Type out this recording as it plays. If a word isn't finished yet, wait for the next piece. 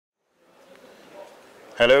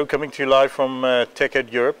Hello, coming to you live from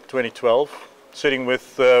TechEd Europe 2012, sitting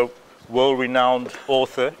with world-renowned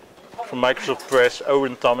author from Microsoft Press,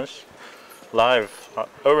 Orin live.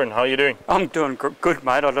 Orin, how are you doing? I'm doing good,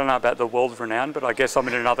 mate. I don't know about the world-renowned, but I guess I'm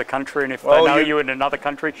in another country, and if they know you in another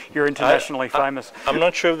country, you're internationally famous. I'm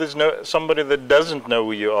not sure if there's somebody that doesn't know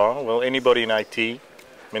who you are. Well, anybody in IT, I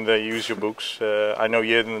mean, they use your books. I know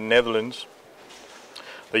here in the Netherlands,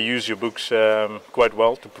 they use your books quite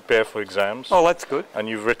well to prepare for exams. Oh, that's good. And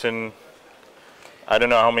you've written, I don't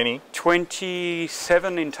know how many?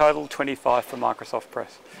 27 in total, 25 for Microsoft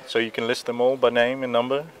Press. So you can list them all by name and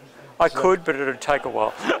number? I could, but it would take a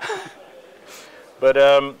while. But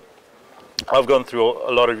I've gone through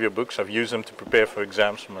a lot of your books. I've used them to prepare for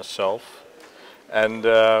exams for myself. And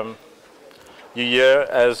you're here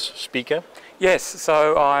as speaker? Yes,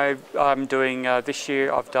 so I'm doing, this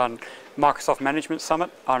year I've done Microsoft Management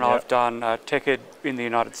Summit, and I've done TechEd in the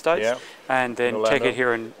United States, and then TechEd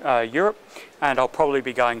here in Europe, and I'll probably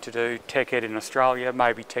be going to do TechEd in Australia,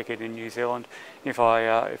 maybe TechEd in New Zealand if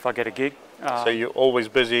I get a gig. So you're always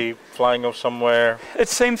busy flying off somewhere? It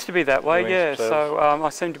seems to be that way, yeah. So I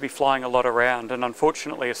seem to be flying a lot around, and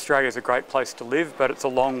unfortunately Australia's a great place to live, but it's a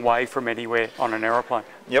long way from anywhere on an aeroplane.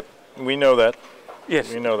 Yep, we know that.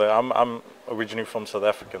 Yes. We know that. I'm originally from South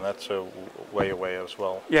Africa, and that's a way away as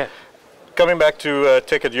well. Yeah. Coming back to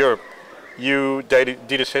TechEd Europe, you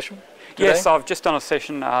did a session today? Yes, I've just done a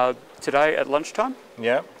session today at lunchtime.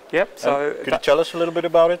 Yeah. Yep. So could you tell us a little bit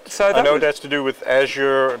about it? So I know that's to do with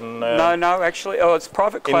Azure and no, actually, it's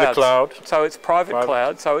private cloud. In the cloud. So it's private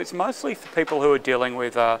cloud. So it's mostly for people who are dealing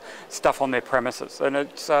with stuff on their premises, and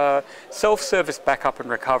it's self-service backup and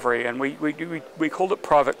recovery. And we called it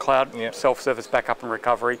private cloud self-service backup and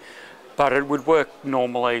recovery, but it would work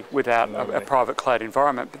normally without a private cloud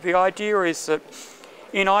environment. But the idea is that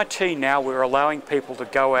in IT now, we're allowing people to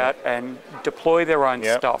go out and deploy their own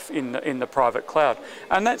stuff in the private cloud.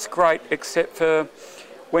 And that's great, except for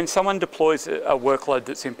when someone deploys a workload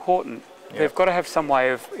that's important, they've got to have some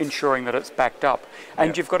way of ensuring that it's backed up.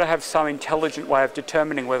 And you've got to have some intelligent way of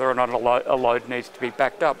determining whether or not a load needs to be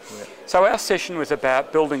backed up. So our session was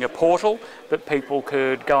about building a portal that people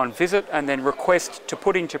could go and visit and then request to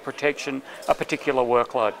put into protection a particular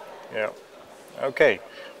workload. Yeah. Okay.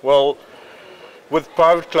 Well, with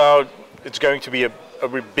private cloud, it's going to be a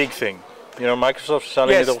big thing. You know, Microsoft's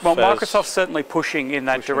selling it off. Yes, well, Microsoft's certainly pushing in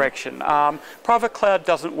that direction. Private cloud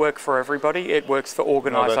doesn't work for everybody. It works for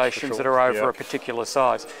organisations that are over a particular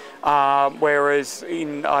size. Whereas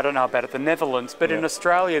in, I don't know about the Netherlands, but in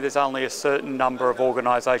Australia, there's only a certain number of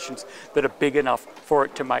organisations that are big enough for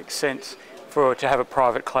it to make sense to have a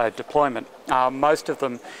private cloud deployment. Most of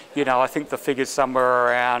them, you know, I think the figure's somewhere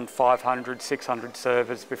around 500, 600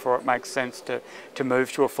 servers before it makes sense to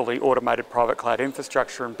move to a fully automated private cloud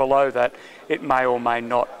infrastructure, and below that it may or may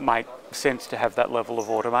not make sense to have that level of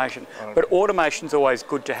automation. But automation's always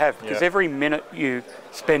good to have, because every minute you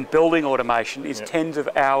spend building automation is tens of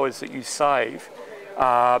hours that you save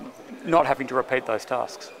not having to repeat those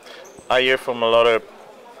tasks. I hear from a lot of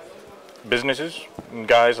businesses and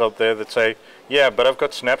guys out there that say, yeah, but I've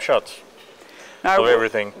got snapshots of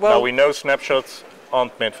everything. Well, now we know snapshots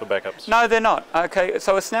aren't meant for backups. No, they're not. Okay,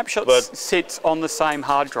 so a snapshot sits on the same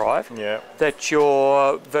hard drive that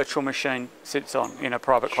your virtual machine sits on in a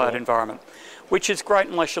private cloud environment, which is great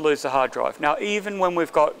unless you lose the hard drive. Now, even when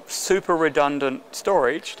we've got super redundant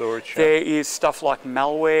storage there is stuff like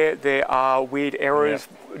malware, there are weird errors,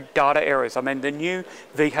 data errors. I mean, the new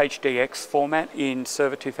VHDX format in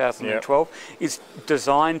Server 2012 is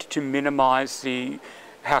designed to minimise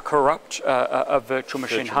how corrupt a virtual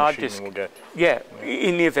machine hard disk will get.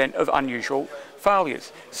 In the event of unusual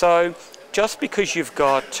failures. So just because you've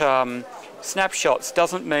got snapshots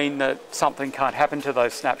doesn't mean that something can't happen to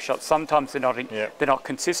those snapshots. Sometimes they're not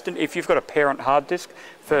consistent. If you've got a parent hard disk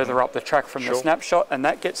further up the track from the snapshot and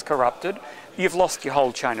that gets corrupted, you've lost your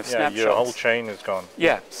whole chain of snapshots. Your whole chain is gone.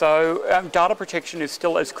 So data protection is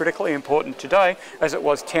still as critically important today as it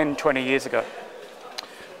was 10, 20 years ago.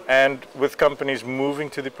 And with companies moving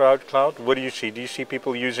to the private cloud, what do you see? Do you see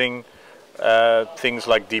people using things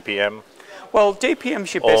like DPM? Well,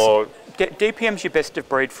 DPM's your best of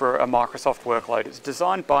breed for a Microsoft workload. It's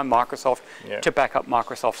designed by Microsoft to back up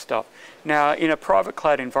Microsoft stuff. Now, in a private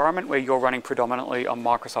cloud environment where you're running predominantly on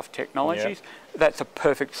Microsoft technologies, that's a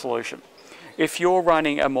perfect solution. If you're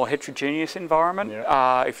running a more heterogeneous environment,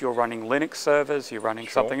 if you're running Linux servers, you're running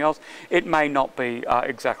something else, it may not be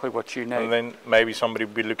exactly what you need. And then maybe somebody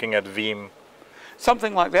would be looking at Veeam.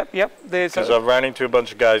 Something like that, yep. Because I've ran into a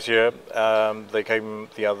bunch of guys here. They came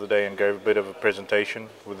the other day and gave a bit of a presentation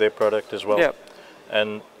with their product as well.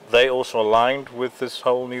 And they also aligned with this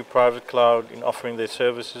whole new private cloud in offering their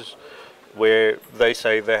services, where they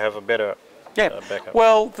say they have a better backup?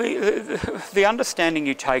 Well, the understanding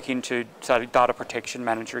you take into, say, data protection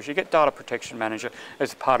manager is you get data protection manager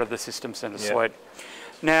as part of the system center suite.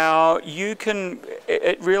 Now,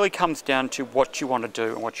 it really comes down to what you want to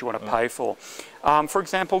do and what you want to pay for. For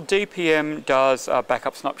example, DPM does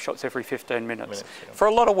backup snapshots every 15 minutes. For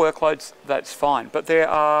a lot of workloads, that's fine, but there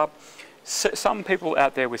are some people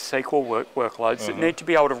out there with SQL workloads that need to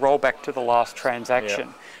be able to roll back to the last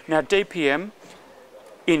transaction. Now, DPM,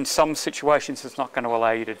 in some situations, is not going to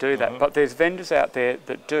allow you to do that, but there's vendors out there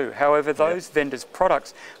that do. However, those vendors'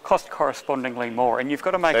 products cost correspondingly more, and you've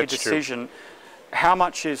got to make a decision how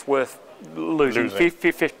much is worth losing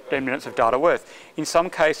 15 minutes of data worth. In some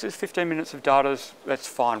cases, 15 minutes of data, that's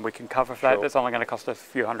fine, we can cover that, that's only going to cost us a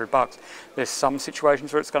few $100. There's some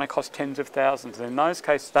situations where it's going to cost tens of thousands. In those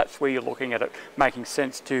cases, that's where you're looking at it making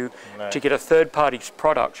sense to get a third party's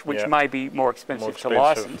product, which may be more expensive to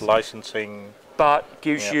license. Licensing. But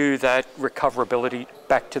gives you that recoverability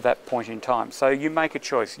back to that point in time. So you make a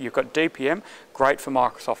choice. You've got DPM, great for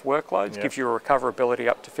Microsoft workloads, gives you a recoverability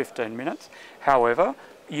up to 15 minutes. However,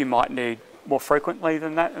 you might need more frequently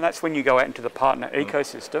than that, and that's when you go out into the partner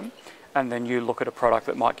ecosystem, and then you look at a product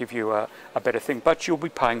that might give you a better thing, but you'll be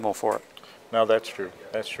paying more for it. No, that's true.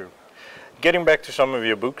 That's true. Getting back to some of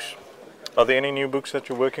your books, are there any new books that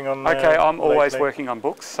you're working on? Okay, I'm always working on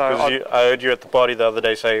books. So I heard you at the party the other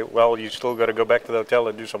day say, well, you still got to go back to the hotel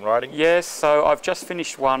and do some writing. Yes, so I've just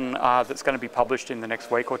finished one that's going to be published in the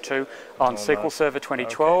next week or two on SQL Server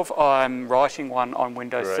 2012. Okay. I'm writing one on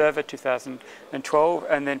Windows Server 2012,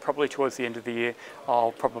 and then probably towards the end of the year,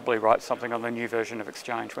 I'll probably write something on the new version of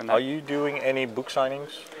Exchange. Are you doing any book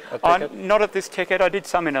signings at TechEd? Not at this TechEd. I did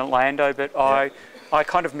some in Orlando, but I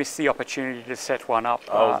kind of missed the opportunity to set one up.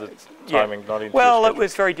 The timing, not into well, it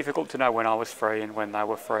was very difficult to know when I was free and when they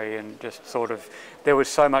were free, and just sort of, there was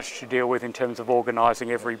so much to deal with in terms of organising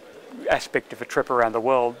every aspect of a trip around the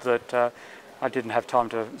world that I didn't have time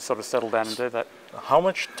to sort of settle down and do that. How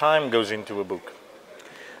much time goes into a book?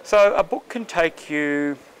 So a book can take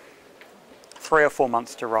you 3 or 4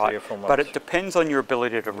 months to write, but it depends on your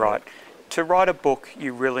ability to write. To write a book,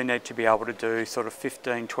 you really need to be able to do sort of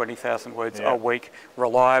 15, 20,000 words a week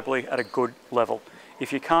reliably at a good level.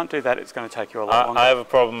 If you can't do that, it's going to take you a lot longer. I have a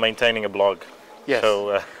problem maintaining a blog. Yes.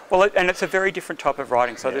 So, well, and it's a very different type of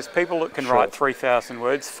writing. So there's people that can write 3,000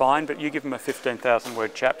 words, fine, but you give them a 15,000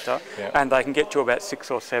 word chapter and they can get to about 6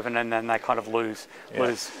 or 7, and then they kind of lose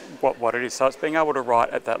what it is. So it's being able to write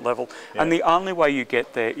at that level. And the only way you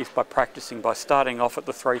get there is by practicing, by starting off at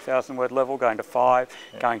the 3,000 word level, going to 5,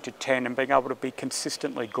 going to 10, and being able to be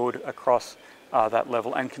consistently good across that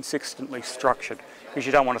level and consistently structured, because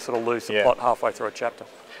you don't want to sort of lose the plot halfway through a chapter.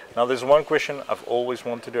 Now, there's one question I've always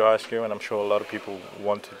wanted to ask you, and I'm sure a lot of people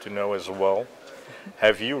wanted to know as well.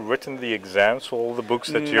 Have you written the exams for all the books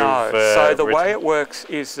that you've so the written? way it works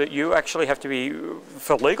is that you actually have to be,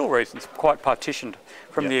 for legal reasons, quite partitioned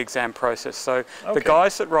from the exam process. So the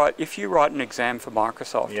guys that write, if you write an exam for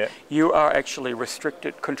Microsoft, you are actually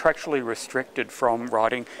contractually restricted from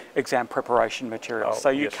writing exam preparation materials. So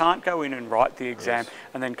you can't go in and write the exam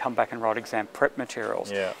and then come back and write exam prep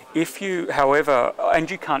materials. If you, however,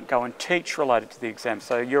 and you can't go and teach related to the exam.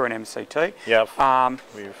 So you're an MCT.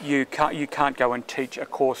 You can't go and teach a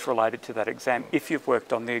course related to that exam if you've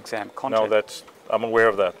worked on the exam content. No, I'm aware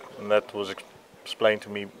of that, and that was explained to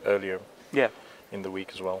me earlier. In the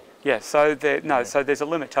week as well. So so there's a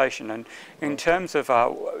limitation, and in terms of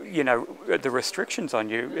the restrictions on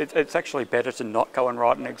you, it's actually better to not go and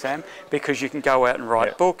write an exam, because you can go out and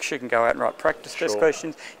write books, you can go out and write practice test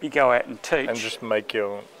questions, you go out and teach. And just make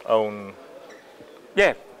your own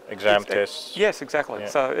exam tests. Yes, exactly.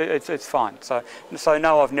 So it's fine. So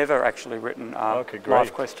no, I've never actually written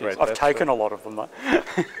live questions. I've taken a lot of them though.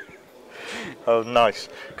 Oh, nice.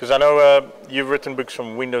 Because I know you've written books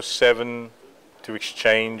from Windows 7 to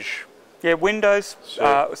Exchange. Windows.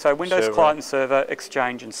 So Windows Client and Server,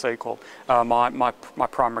 Exchange, and SQL. My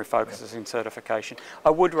primary focus is in certification. I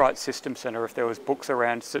would write System Center if there was books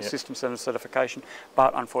around System Center certification,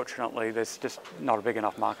 but unfortunately, there's just not a big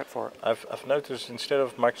enough market for it. I've noticed instead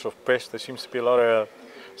of Microsoft Press, there seems to be a lot of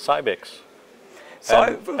Cybex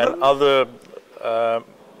and other,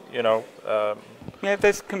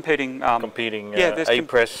 there's competing.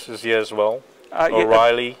 A-Press is here as well.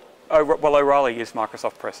 O'Reilly. Well, O'Reilly is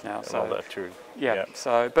Microsoft Press now. So that's true.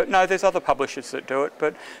 So, but no, there's other publishers that do it.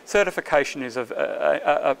 But certification is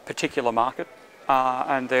a particular market,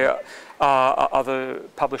 and there are other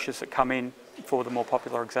publishers that come in for the more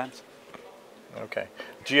popular exams. Okay.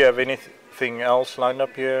 Do you have anything else lined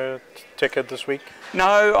up here at TechEd this week?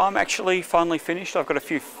 No, I'm actually finally finished. I've got a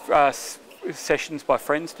few sessions by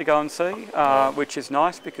friends to go and see, which is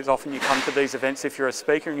nice because often you come to these events if you're a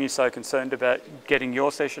speaker and you're so concerned about getting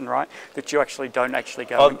your session right that you actually don't actually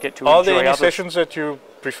go and get to enjoy others. Are there any others. sessions that you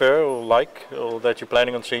prefer or like or that you're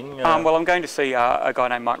planning on seeing? Well, I'm going to see a guy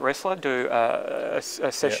named Mike Ressler do a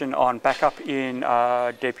session on backup in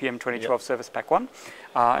DPM 2012 Service Pack 1.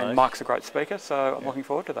 Nice. And Mike's a great speaker, so I'm looking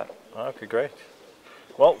forward to that. Okay, great.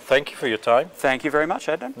 Well, thank you for your time. Thank you very much,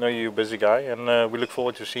 Adnan. I know you're a busy guy, and we look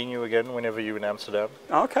forward to seeing you again whenever you're in Amsterdam.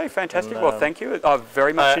 Okay, fantastic. And, well, thank you. I've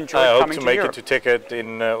very much enjoyed coming to Europe. I hope to make it to TechEd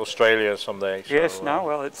in Australia someday. So, yes,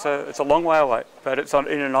 well, it's a long way away, but it's in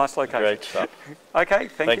a nice location. Great stuff. Okay,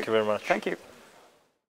 thank you. Thank you very much. Thank you.